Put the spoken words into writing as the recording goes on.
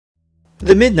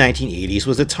The mid-1980s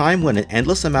was a time when an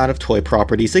endless amount of toy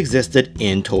properties existed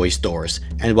in toy stores,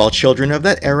 and while children of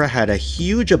that era had a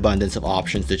huge abundance of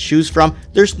options to choose from,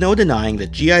 there's no denying that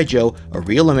G.I. Joe, a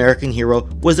real American hero,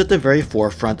 was at the very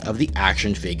forefront of the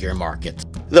action figure market.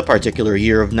 The particular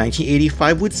year of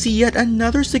 1985 would see yet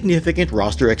another significant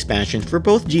roster expansion for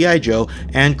both G.I. Joe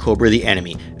and Cobra the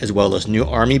Enemy, as well as new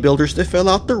army builders to fill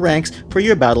out the ranks for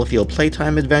your Battlefield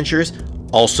playtime adventures,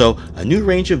 also a new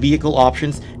range of vehicle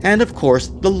options, and of course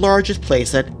the largest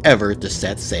playset ever to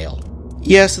set sail.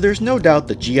 Yes, there's no doubt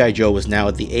that G.I. Joe was now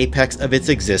at the apex of its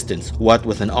existence, what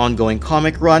with an ongoing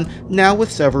comic run, now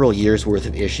with several years worth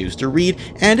of issues to read,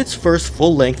 and its first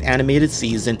full-length animated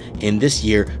season in this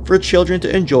year for children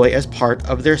to enjoy as part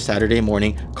of their Saturday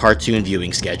morning cartoon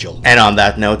viewing schedule. And on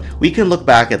that note, we can look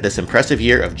back at this impressive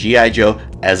year of G.I. Joe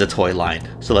as a toy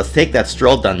line. So let's take that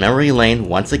stroll down memory lane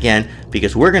once again,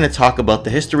 because we're going to talk about the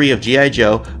history of G.I.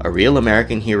 Joe, a real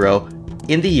American hero,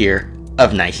 in the year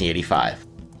of 1985.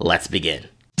 Let's begin.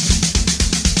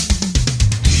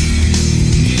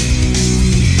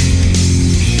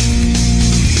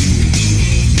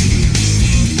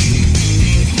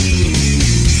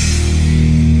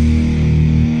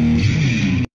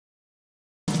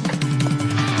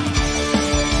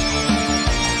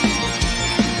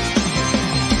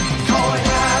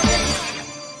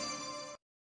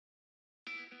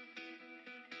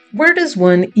 Where does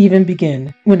one even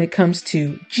begin when it comes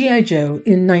to G.I. Joe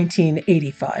in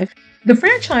 1985? The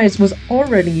franchise was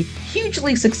already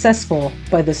hugely successful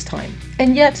by this time,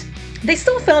 and yet they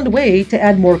still found a way to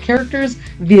add more characters,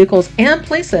 vehicles, and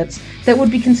playsets that would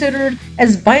be considered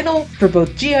as vital for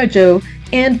both G.I. Joe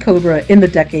and Cobra in the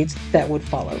decades that would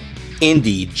follow.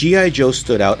 Indeed, G.I. Joe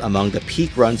stood out among the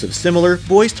peak runs of similar,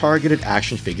 boys-targeted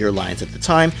action figure lines at the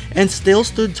time, and still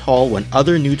stood tall when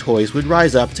other new toys would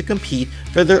rise up to compete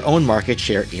for their own market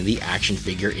share in the action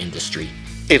figure industry.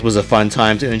 It was a fun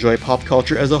time to enjoy pop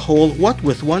culture as a whole, what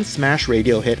with one smash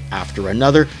radio hit after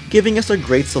another, giving us a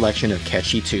great selection of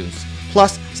catchy tunes.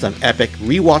 Plus, some epic,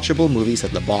 rewatchable movies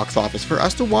at the box office for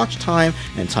us to watch time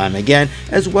and time again,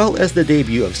 as well as the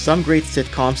debut of some great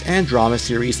sitcoms and drama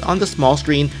series on the small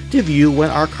screen to view when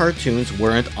our cartoons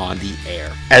weren't on the air.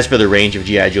 As for the range of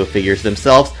G.I. Joe figures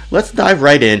themselves, let's dive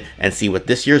right in and see what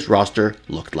this year's roster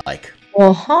looked like.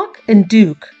 While Hawk and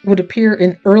Duke would appear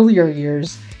in earlier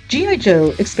years, G.I.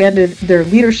 Joe expanded their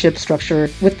leadership structure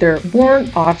with their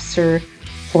warrant officer,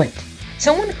 Flint.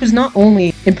 Someone who's not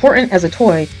only important as a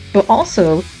toy, but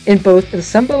also in both the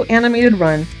Sumbo animated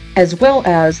run as well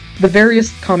as the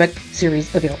various comic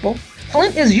series available.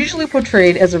 Flint is usually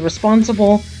portrayed as a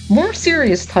responsible, more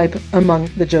serious type among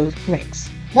the Joe ranks.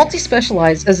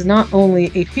 Multi-specialized as not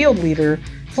only a field leader,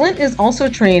 Flint is also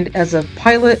trained as a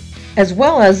pilot as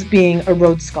well as being a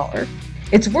Rhodes Scholar.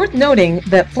 It's worth noting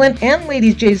that Flint and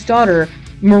Lady Jaye's daughter,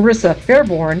 Marissa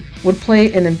Fairborn, would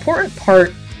play an important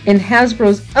part in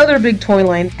Hasbro's other big toy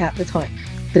line at the time,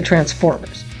 the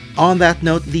Transformers. On that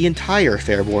note, the entire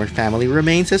Fairborn family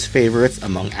remains as favorites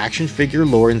among action figure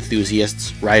lore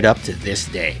enthusiasts right up to this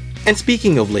day. And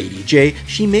speaking of Lady Jaye,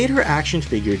 she made her action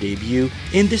figure debut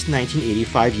in this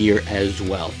 1985 year as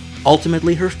well.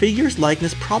 Ultimately, her figure's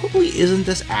likeness probably isn't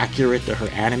as accurate to her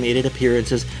animated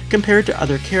appearances compared to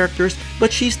other characters,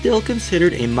 but she's still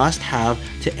considered a must-have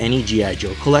to any G.I.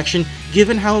 Joe collection,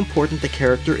 given how important the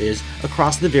character is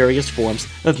across the various forms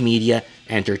of media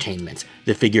entertainment.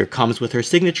 The figure comes with her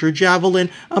signature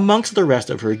javelin amongst the rest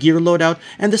of her gear loadout,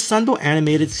 and the Sunbow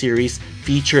animated series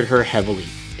featured her heavily.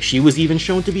 She was even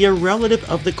shown to be a relative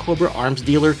of the Cobra arms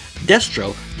dealer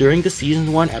Destro during the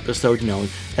Season 1 episode known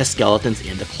as Skeletons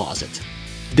in the Closet.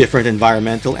 Different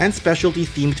environmental and specialty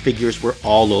themed figures were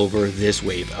all over this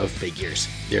wave of figures.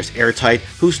 There's Airtight,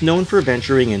 who's known for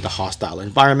venturing into hostile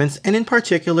environments, and in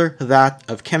particular that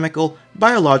of chemical,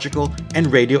 biological,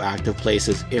 and radioactive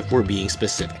places if we're being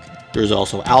specific. There's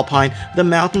also Alpine, the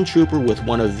mountain trooper with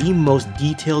one of the most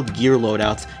detailed gear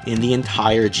loadouts in the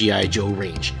entire G.I. Joe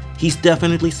range. He's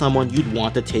definitely someone you'd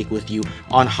want to take with you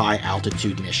on high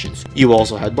altitude missions. You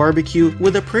also had Barbecue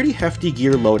with a pretty hefty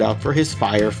gear loadout for his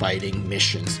firefighting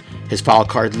missions. His file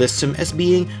card lists him as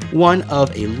being one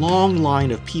of a long line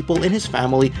of people in his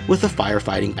family with a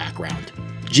firefighting background.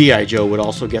 G.I. Joe would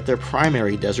also get their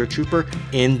primary desert trooper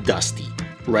in Dusty.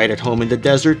 Right at home in the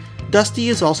desert, Dusty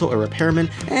is also a repairman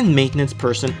and maintenance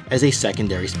person as a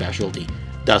secondary specialty.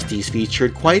 Dusty's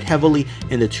featured quite heavily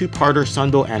in the two-parter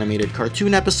Sunbow animated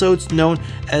cartoon episodes known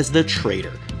as The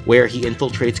Traitor, where he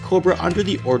infiltrates Cobra under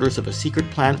the orders of a secret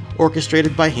plan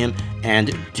orchestrated by him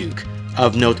and Duke.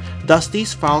 Of note,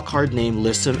 Dusty's file card name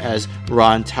lists him as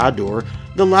Ron Tador,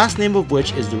 the last name of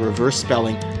which is the reverse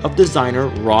spelling of designer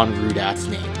Ron Rudat's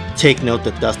name. Take note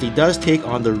that Dusty does take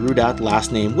on the Rudat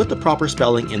last name with the proper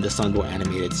spelling in the Sunbow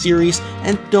animated series,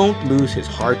 and don't lose his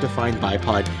hard-to-find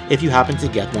bipod if you happen to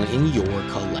get one in your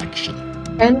collection.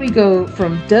 And we go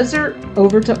from desert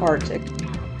over to Arctic,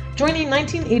 joining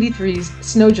 1983's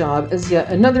Snow Job as yet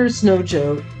another Snow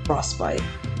Joe, Frostbite.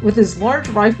 With his large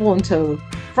rifle in tow,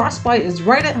 Frostbite is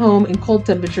right at home in cold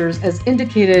temperatures as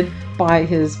indicated by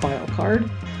his bio card.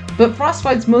 But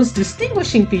Frostbite's most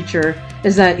distinguishing feature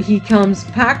is that he comes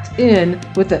packed in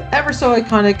with the ever so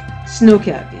iconic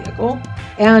Snowcat vehicle,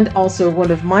 and also one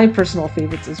of my personal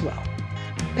favorites as well.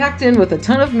 Packed in with a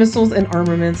ton of missiles and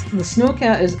armaments, the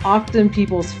Snowcat is often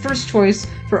people's first choice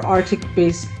for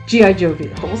Arctic-based G.I. Joe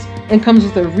vehicles, and comes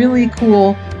with a really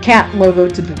cool cat logo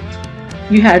to boot.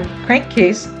 You had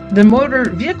Crankcase, the motor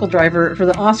vehicle driver for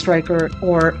the AWE Striker,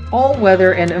 or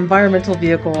all-weather and environmental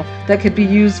vehicle that could be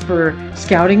used for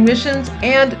scouting missions,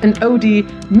 and an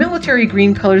OD military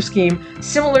green color scheme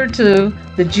similar to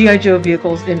the G.I. Joe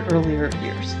vehicles in earlier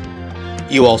years.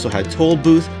 You also had Toll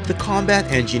Booth, the combat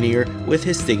engineer with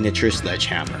his signature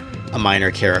sledgehammer. A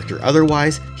minor character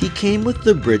otherwise, he came with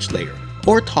the Bridge Layer,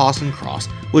 or Toss and Cross,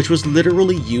 which was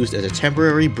literally used as a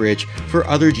temporary bridge for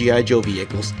other G.I. Joe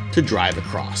vehicles to drive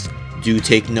across. Do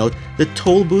take note that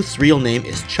Toll Booth's real name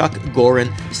is Chuck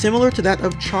Gorin, similar to that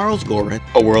of Charles Gorin,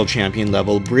 a world champion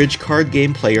level bridge card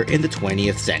game player in the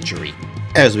 20th century.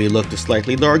 As we look to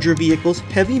slightly larger vehicles,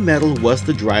 Heavy Metal was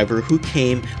the driver who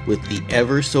came with the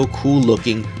ever so cool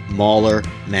looking Mauler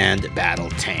manned battle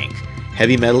tank.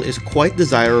 Heavy Metal is quite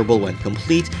desirable when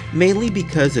complete, mainly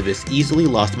because of his easily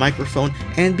lost microphone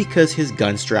and because his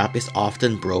gun strap is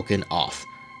often broken off.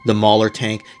 The Mauler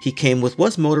tank he came with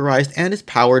was motorized and is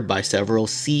powered by several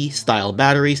C-style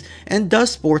batteries and does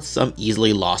sport some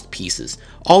easily lost pieces,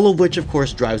 all of which of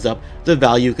course drives up the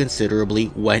value considerably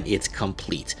when it's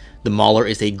complete. The Mauler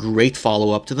is a great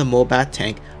follow-up to the Mobat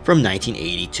tank from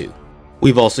 1982.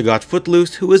 We've also got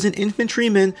Footloose, who is an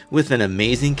infantryman with an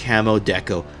amazing camo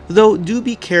deco, though do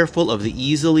be careful of the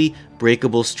easily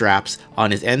breakable straps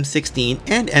on his M16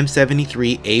 and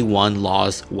M73A1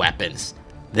 Laws weapons.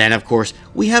 Then of course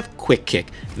we have Quick Kick,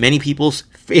 many people's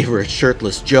favorite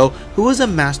shirtless Joe, who is a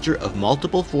master of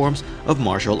multiple forms of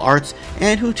martial arts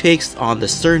and who takes on the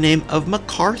surname of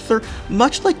MacArthur,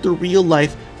 much like the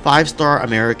real-life 5-star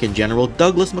American General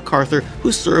Douglas MacArthur,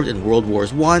 who served in World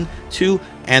Wars I, II,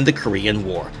 and the Korean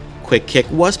War. Quick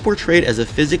Kick was portrayed as a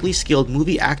physically skilled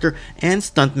movie actor and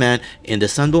stuntman in the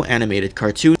Sunbow animated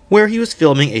cartoon, where he was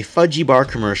filming a Fudgy Bar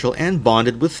commercial and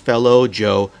bonded with fellow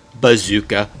Joe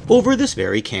Bazooka over this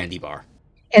very candy bar.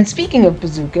 And speaking of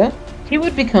Bazooka, he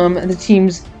would become the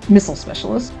team's missile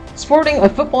specialist. Sporting a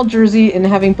football jersey and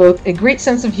having both a great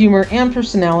sense of humor and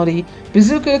personality,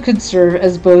 Bazooka could serve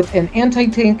as both an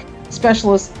anti-tank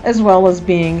specialist as well as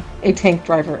being a tank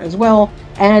driver as well,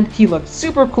 and he looked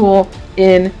super cool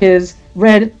in his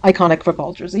red iconic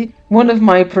football jersey, one of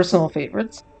my personal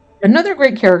favorites. Another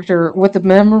great character with a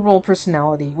memorable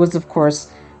personality was of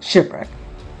course Shipwreck.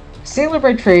 Sailor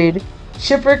by trade,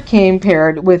 Shipwreck came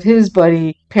paired with his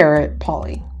buddy Parrot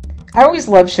Polly. I always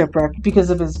loved Shipwreck because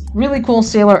of his really cool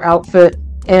sailor outfit,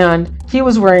 and he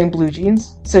was wearing blue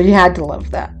jeans, so you had to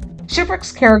love that.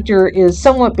 Shipwreck's character is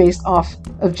somewhat based off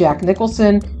of Jack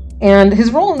Nicholson, and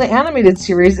his role in the animated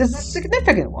series is a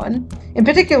significant one. In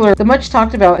particular, the much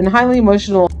talked about and highly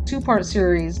emotional two-part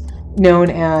series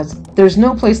known as There's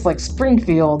No Place Like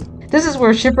Springfield. This is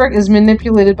where Shipwreck is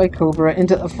manipulated by Cobra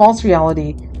into a false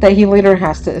reality that he later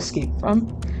has to escape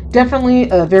from. Definitely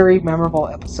a very memorable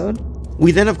episode.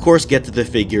 We then of course get to the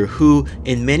figure who,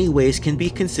 in many ways, can be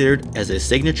considered as a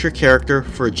signature character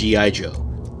for G.I. Joe.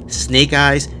 Snake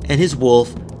Eyes and his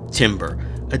wolf, Timber.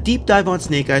 A deep dive on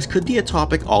Snake Eyes could be a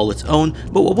topic all its own,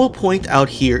 but what we'll point out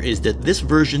here is that this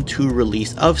version 2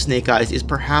 release of Snake Eyes is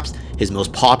perhaps his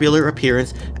most popular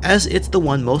appearance, as it's the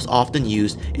one most often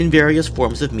used in various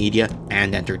forms of media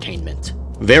and entertainment.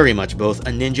 Very much both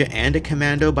a ninja and a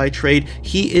commando by trade,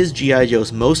 he is G.I.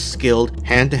 Joe's most skilled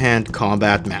hand-to-hand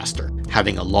combat master,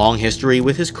 having a long history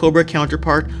with his Cobra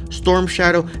counterpart, Storm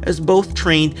Shadow, as both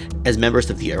trained as members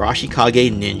of the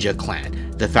Arashikage ninja clan.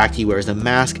 The fact he wears a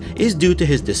mask is due to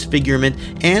his disfigurement,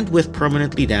 and with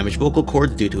permanently damaged vocal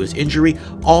cords due to his injury,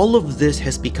 all of this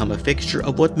has become a fixture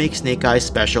of what makes Snake Eyes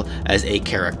special as a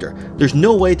character. There's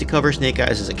no way to cover Snake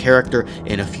Eyes as a character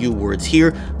in a few words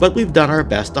here, but we've done our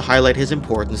best to highlight his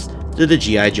importance to the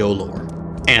G.I. Joe lore.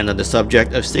 And on the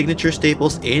subject of signature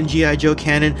staples in G.I. Joe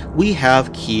canon, we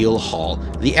have Keel Hall,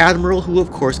 the admiral who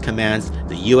of course commands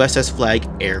the USS Flagg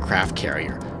aircraft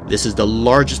carrier. This is the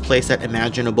largest playset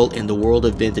imaginable in the world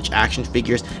of vintage action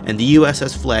figures, and the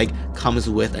USS Flagg comes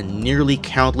with a nearly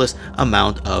countless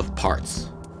amount of parts.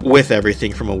 With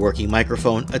everything from a working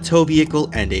microphone, a tow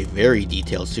vehicle, and a very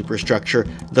detailed superstructure,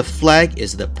 the Flagg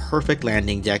is the perfect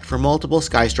landing deck for multiple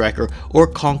Sky Striker or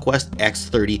Conquest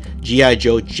X-30 G.I.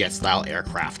 Joe jet-style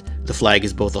aircraft. The Flagg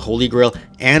is both a holy grail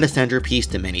and a centerpiece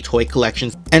to many toy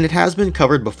collections, and it has been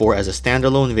covered before as a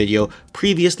standalone video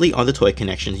previously on the Toy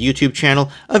Connections YouTube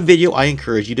channel, a video I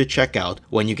encourage you to check out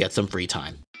when you get some free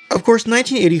time. Of course,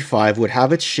 1985 would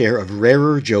have its share of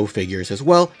rarer Joe figures as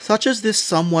well, such as this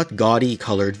somewhat gaudy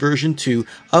colored version 2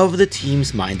 of the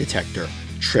team's mine detector,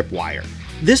 Tripwire.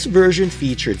 This version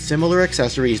featured similar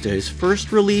accessories to his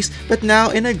first release, but now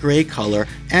in a gray color,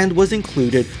 and was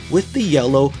included with the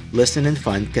yellow Listen and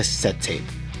Fun cassette tape.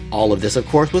 All of this, of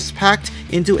course, was packed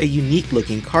into a unique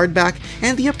looking card back,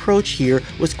 and the approach here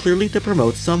was clearly to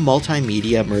promote some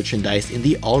multimedia merchandise in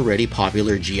the already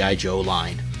popular G.I. Joe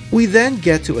line. We then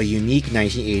get to a unique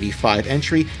 1985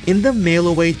 entry in the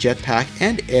mail-away jetpack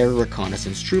and air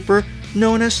reconnaissance trooper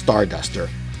known as Starduster.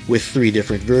 With 3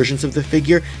 different versions of the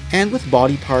figure and with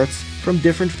body parts from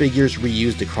different figures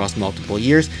reused across multiple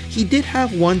years, he did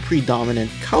have one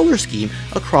predominant color scheme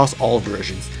across all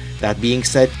versions. That being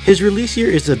said, his release year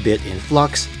is a bit in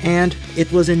flux, and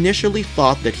it was initially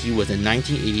thought that he was a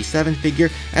 1987 figure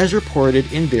as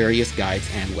reported in various guides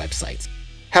and websites.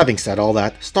 Having said all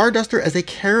that, Starduster as a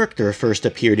character first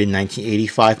appeared in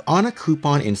 1985 on a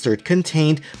coupon insert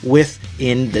contained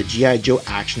within the G.I. Joe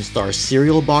Action Stars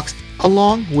cereal box,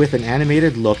 along with an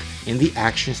animated look in the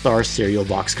Action Stars cereal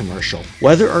box commercial.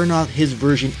 Whether or not his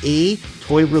version A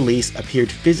toy release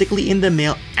appeared physically in the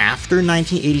mail after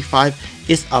 1985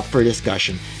 is up for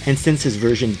discussion, and since his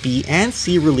version B and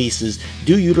C releases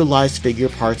do utilize figure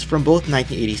parts from both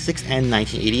 1986 and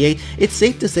 1988, it's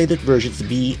safe to say that versions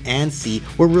B and C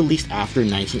were released after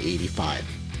 1985.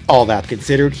 All that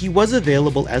considered, he was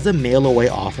available as a mail-away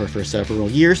offer for several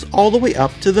years, all the way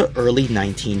up to the early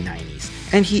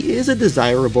 1990s, and he is a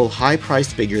desirable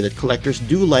high-priced figure that collectors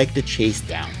do like to chase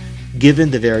down.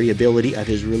 Given the variability of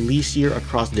his release year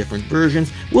across different versions,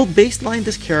 we'll baseline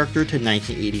this character to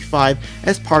 1985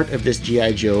 as part of this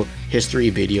G.I. Joe history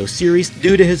video series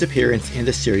due to his appearance in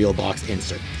the cereal box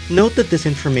insert. Note that this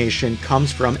information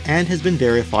comes from and has been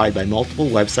verified by multiple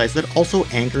websites that also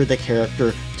anchor the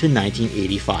character to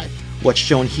 1985. What's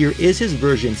shown here is his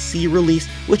version C release,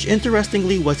 which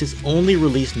interestingly was his only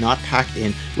release not packed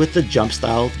in with the jump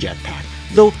style jetpack,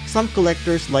 though some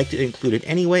collectors like to include it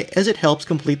anyway as it helps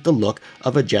complete the look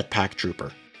of a jetpack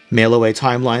trooper. Mail-away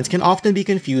timelines can often be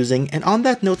confusing, and on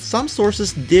that note, some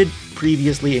sources did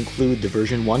previously include the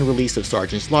version 1 release of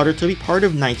Sergeant Slaughter to be part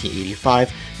of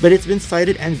 1985, but it's been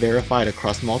cited and verified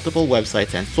across multiple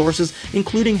websites and sources,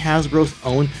 including Hasbro's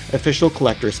own official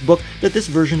collector's book, that this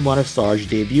version 1 of Sarge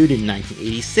debuted in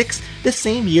 1986, the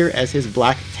same year as his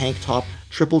black tank top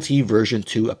Triple T version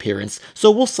 2 appearance, so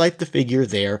we'll cite the figure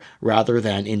there rather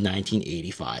than in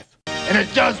 1985. And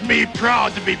it does me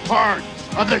proud to be part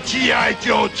of the G.I.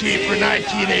 Joe team for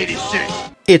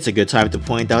 1986. It's a good time to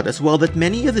point out as well that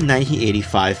many of the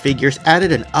 1985 figures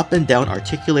added an up and down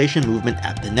articulation movement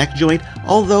at the neck joint,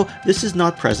 although this is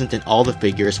not present in all the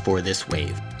figures for this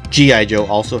wave. G.I. Joe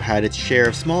also had its share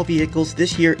of small vehicles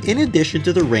this year in addition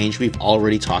to the range we've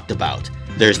already talked about.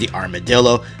 There's the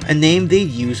Armadillo, a name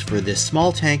they'd use for this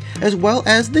small tank, as well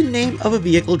as the name of a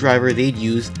vehicle driver they'd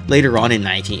use later on in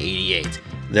 1988.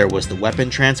 There was the weapon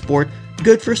transport,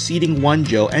 good for seating one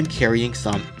Joe and carrying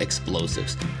some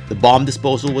explosives. The bomb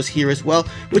disposal was here as well,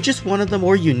 which is one of the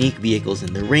more unique vehicles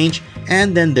in the range,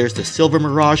 and then there's the Silver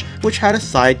Mirage, which had a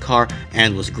sidecar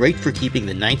and was great for keeping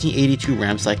the 1982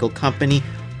 Ramcycle company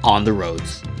on the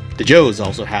roads. The Joes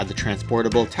also had the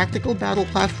Transportable Tactical Battle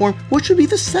Platform, which would be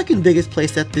the second biggest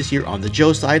playset this year on the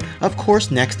Joe side, of course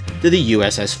next to the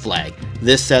USS Flagg.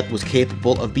 This set was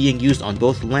capable of being used on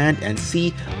both land and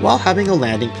sea, while having a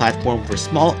landing platform for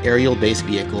small aerial-based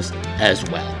vehicles as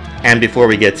well. And before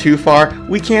we get too far,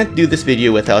 we can't do this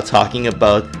video without talking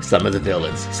about some of the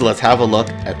villains, so let's have a look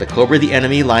at the Cobra the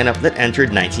Enemy lineup that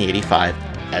entered 1985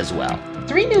 as well.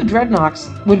 3 new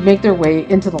Dreadnoks would make their way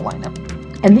into the lineup,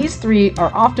 and these 3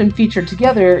 are often featured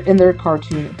together in their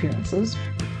cartoon appearances.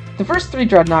 The first 3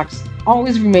 Dreadnoks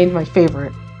always remained my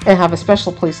favorite and have a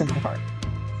special place in my heart.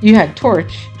 You had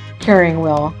Torch, carrying,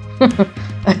 well,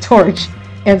 a torch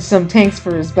and some tanks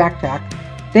for his backpack.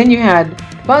 Then you had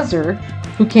Buzzer,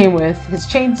 who came with his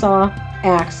chainsaw,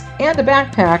 axe, and a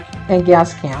backpack and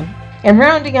gas can. And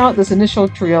rounding out this initial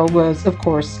trio was, of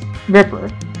course, Ripper,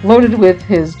 loaded with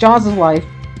his Jaws of Life,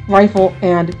 rifle,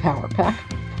 and power pack.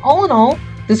 All in all,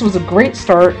 this was a great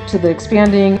start to the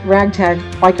expanding ragtag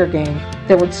biker gang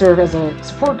that would serve as a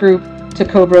support group to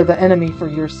Cobra the Enemy for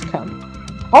years to come.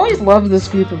 Always loved this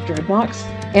group of Dreadnoks,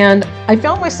 and I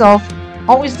found myself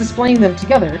always displaying them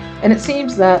together, and it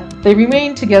seems that they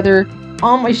remain together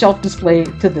on my shelf display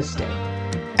to this day.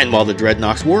 And while the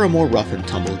Dreadnoks were a more rough and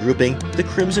tumble grouping, the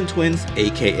Crimson Twins,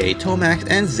 aka Tomax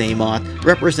and Xamot,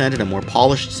 represented a more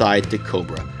polished side to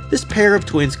Cobra. This pair of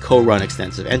twins co-run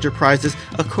extensive enterprises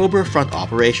of Cobra front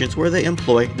operations where they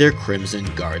employ their Crimson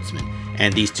Guardsmen.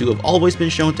 And these two have always been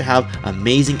shown to have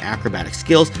amazing acrobatic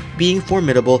skills, being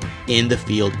formidable in the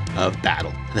field of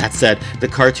battle. That said, the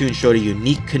cartoon showed a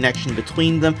unique connection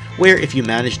between them, where if you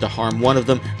managed to harm one of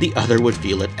them, the other would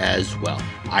feel it as well.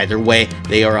 Either way,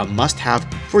 they are a must-have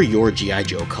for your G.I.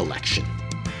 Joe collection.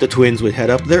 The twins would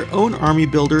head up their own army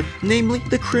builder, namely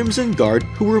the Crimson Guard,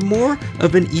 who were more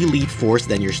of an elite force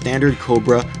than your standard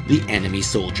Cobra, the enemy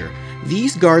soldier.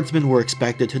 These guardsmen were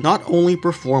expected to not only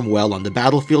perform well on the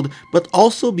battlefield, but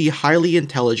also be highly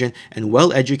intelligent and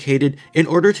well educated in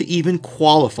order to even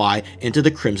qualify into the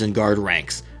Crimson Guard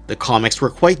ranks. The comics were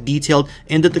quite detailed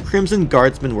in that the Crimson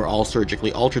Guardsmen were all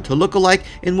surgically altered to look alike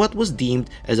in what was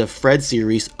deemed as a Fred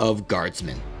series of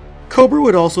guardsmen. Cobra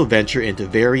would also venture into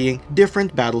varying,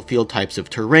 different battlefield types of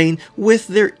terrain with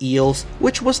their eels,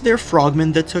 which was their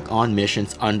frogmen that took on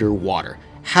missions underwater.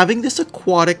 Having this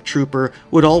aquatic trooper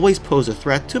would always pose a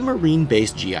threat to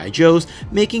marine-based G.I. Joes,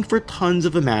 making for tons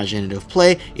of imaginative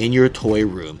play in your toy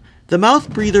room. The mouth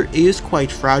breather is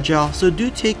quite fragile, so do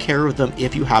take care of them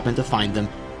if you happen to find them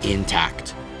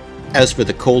intact. As for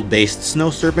the cold-based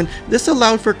Snow Serpent, this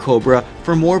allowed for Cobra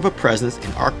for more of a presence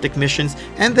in Arctic missions,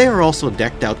 and they are also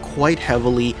decked out quite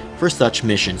heavily for such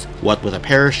missions, what with a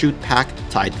parachute pack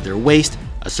tied to their waist,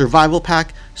 a survival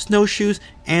pack, snowshoes,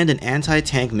 and an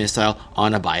anti-tank missile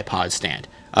on a bipod stand.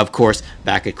 Of course,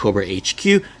 back at Cobra HQ,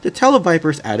 the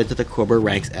Televipers added to the Cobra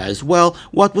ranks as well,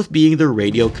 what with being the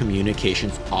radio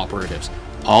communications operatives.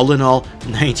 All in all,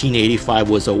 1985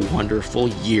 was a wonderful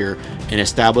year in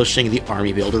establishing the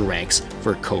Army Builder ranks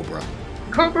for Cobra.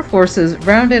 Cobra forces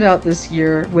rounded out this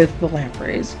year with the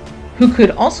Lampreys, who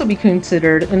could also be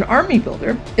considered an army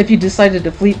builder if you decided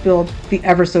to fleet build the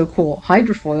ever so cool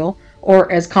Hydrofoil,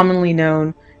 or as commonly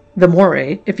known, the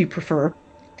Moray, if you prefer.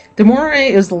 The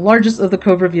Moray is the largest of the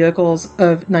Cobra vehicles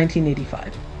of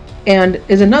 1985. And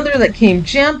is another that came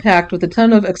jam-packed with a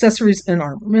ton of accessories and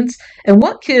armaments, and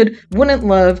what kid wouldn't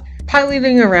love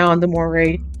piloting around the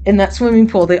Moray in that swimming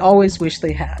pool they always wish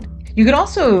they had? You could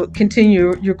also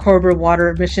continue your Cobra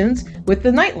water missions with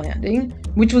the night landing,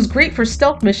 which was great for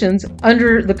stealth missions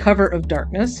under the cover of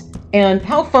darkness. And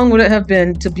how fun would it have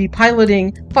been to be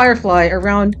piloting Firefly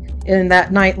around in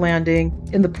that night landing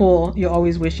in the pool you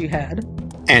always wish you had?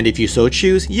 And if you so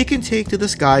choose, you can take to the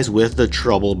skies with the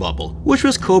Trouble Bubble, which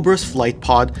was Cobra's flight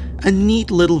pod, a neat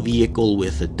little vehicle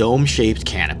with a dome-shaped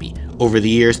canopy. Over the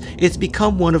years, it's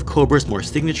become one of Cobra's more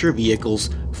signature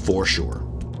vehicles for sure.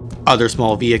 Other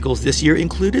small vehicles this year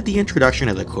included the introduction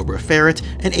of the Cobra Ferret,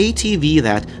 an ATV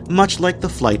that, much like the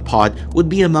flight pod, would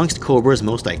be amongst Cobra's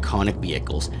most iconic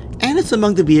vehicles. And it's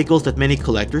among the vehicles that many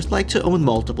collectors like to own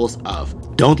multiples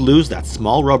of. Don't lose that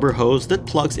small rubber hose that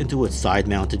plugs into its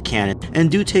side-mounted cannon, and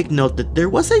do take note that there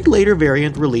was a later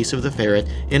variant release of the Ferret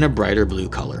in a brighter blue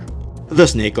color. The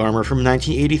Snake Armor from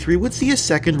 1983 would see a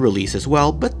second release as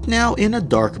well, but now in a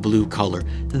dark blue color.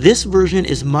 This version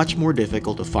is much more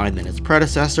difficult to find than its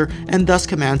predecessor, and thus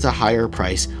commands a higher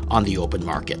price on the open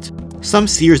market. Some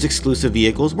Sears exclusive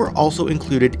vehicles were also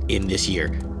included in this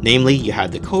year. Namely, you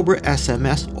had the Cobra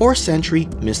SMS or Sentry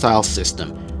missile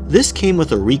system. This came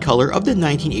with a recolor of the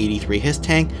 1983 HISS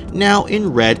tank, now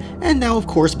in red, and now of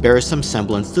course bears some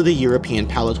semblance to the European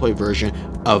Palitoy version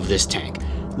of this tank.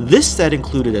 This set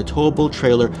included a towable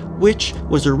trailer, which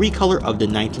was a recolor of the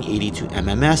 1982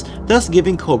 MMS, thus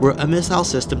giving Cobra a missile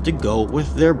system to go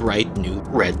with their bright new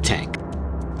red tank.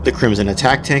 The Crimson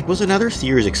Attack Tank was another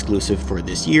Sears exclusive for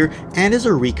this year, and is a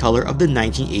recolor of the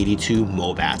 1982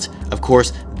 Mobat. Of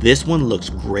course, this one looks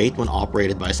great when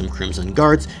operated by some Crimson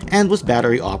Guards, and was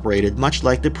battery operated much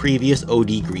like the previous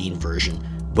OD Green version.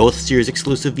 Both Sears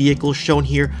exclusive vehicles shown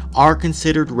here are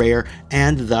considered rare,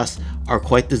 and thus are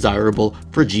quite desirable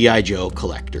for G.I. Joe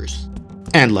collectors.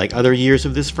 And like other years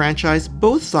of this franchise,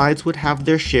 both sides would have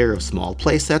their share of small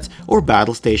playsets, or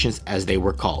battle stations as they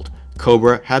were called.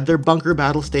 Cobra had their bunker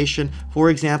battle station, for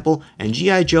example, and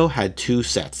G.I. Joe had two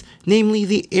sets, namely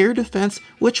the Air Defense,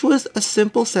 which was a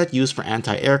simple set used for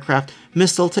anti-aircraft,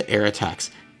 missile-to-air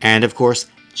attacks, and of course,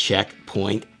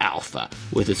 Checkpoint Alpha,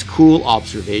 with its cool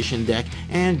observation deck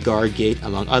and guard gate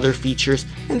among other features,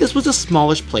 and this was a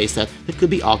smallish playset that could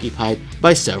be occupied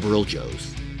by several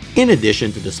Joes. In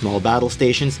addition to the small battle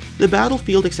stations, the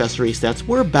battlefield accessory sets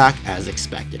were back as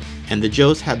expected, and the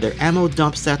Joes had their ammo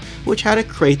dump set, which had a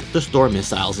crate to store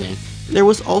missiles in, There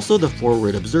was also the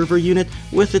forward observer unit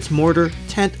with its mortar,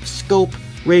 tent, scope,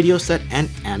 radio set, and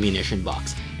ammunition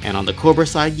box. And on the Cobra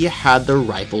side, you had the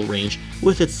rifle range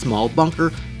with its small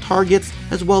bunker, targets,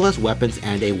 as well as weapons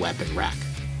and a weapon rack.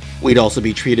 We'd also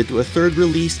be treated to a third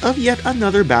release of yet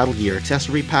another Battle Gear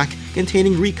accessory pack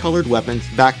containing recolored weapons,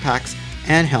 backpacks,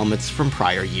 and helmets from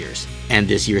prior years. And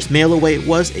this year's mail away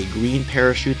was a green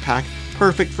parachute pack,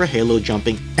 perfect for halo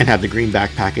jumping, and had the green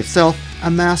backpack itself, a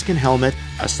mask and helmet,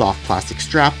 a soft plastic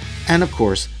strap, and of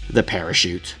course, the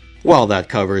parachute. While that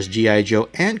covers G.I. Joe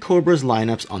and Cobra's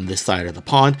lineups on this side of the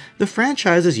pond, the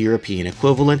franchise's European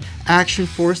equivalent, Action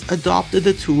Force, adopted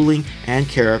the tooling and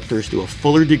characters to a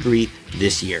fuller degree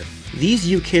this year.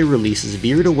 These UK releases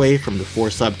veered away from the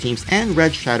 4 sub-teams and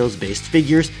Red Shadows based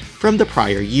figures from the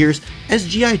prior years, as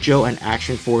G.I. Joe and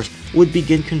Action Force would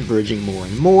begin converging more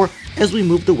and more as we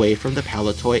moved away from the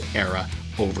Palitoy era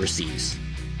overseas.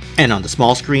 And on the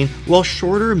small screen, while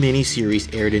shorter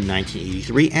miniseries aired in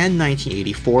 1983 and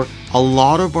 1984, a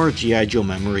lot of our G.I. Joe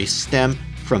memories stem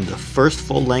from the first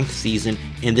full-length season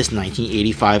in this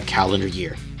 1985 calendar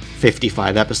year.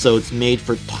 55 episodes made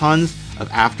for tons of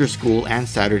after-school and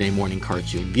Saturday morning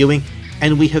cartoon viewing,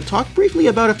 and we have talked briefly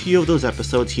about a few of those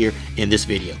episodes here in this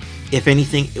video. If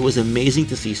anything, it was amazing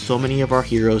to see so many of our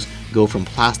heroes go from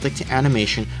plastic to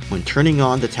animation when turning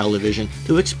on the television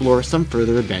to explore some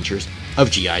further adventures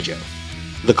of G.I. Joe.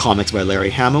 The comics by Larry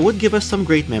Hama would give us some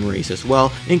great memories as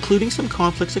well, including some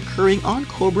conflicts occurring on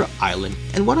Cobra Island.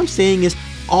 And what I'm saying is,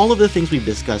 all of the things we've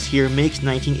discussed here makes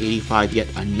 1985 yet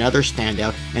another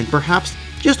standout, and perhaps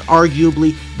just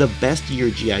arguably the best year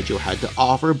G.I. Joe had to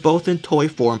offer, both in toy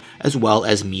form as well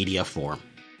as media form.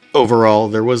 Overall,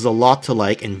 there was a lot to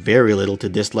like and very little to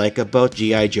dislike about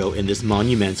G.I. Joe in this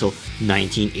monumental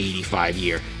 1985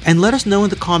 year. And let us know in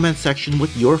the comments section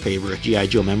what your favorite G.I.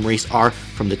 Joe memories are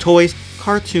from the toys,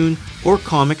 cartoon, or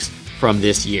comics from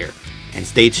this year. And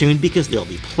stay tuned because there'll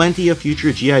be plenty of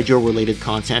future G.I. Joe related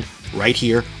content right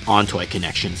here on Toy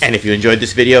Connections. And if you enjoyed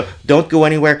this video, don't go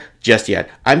anywhere just yet.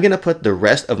 I'm gonna put the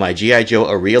rest of my G.I. Joe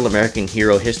A Real American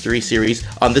Hero History series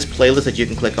on this playlist that you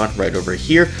can click on right over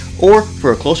here, or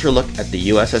for a closer look at the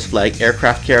USS Flagg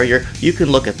aircraft carrier, you can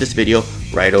look at this video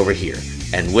right over here.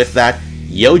 And with that,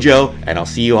 yo Joe, and I'll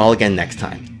see you all again next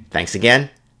time. Thanks again,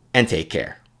 and take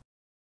care.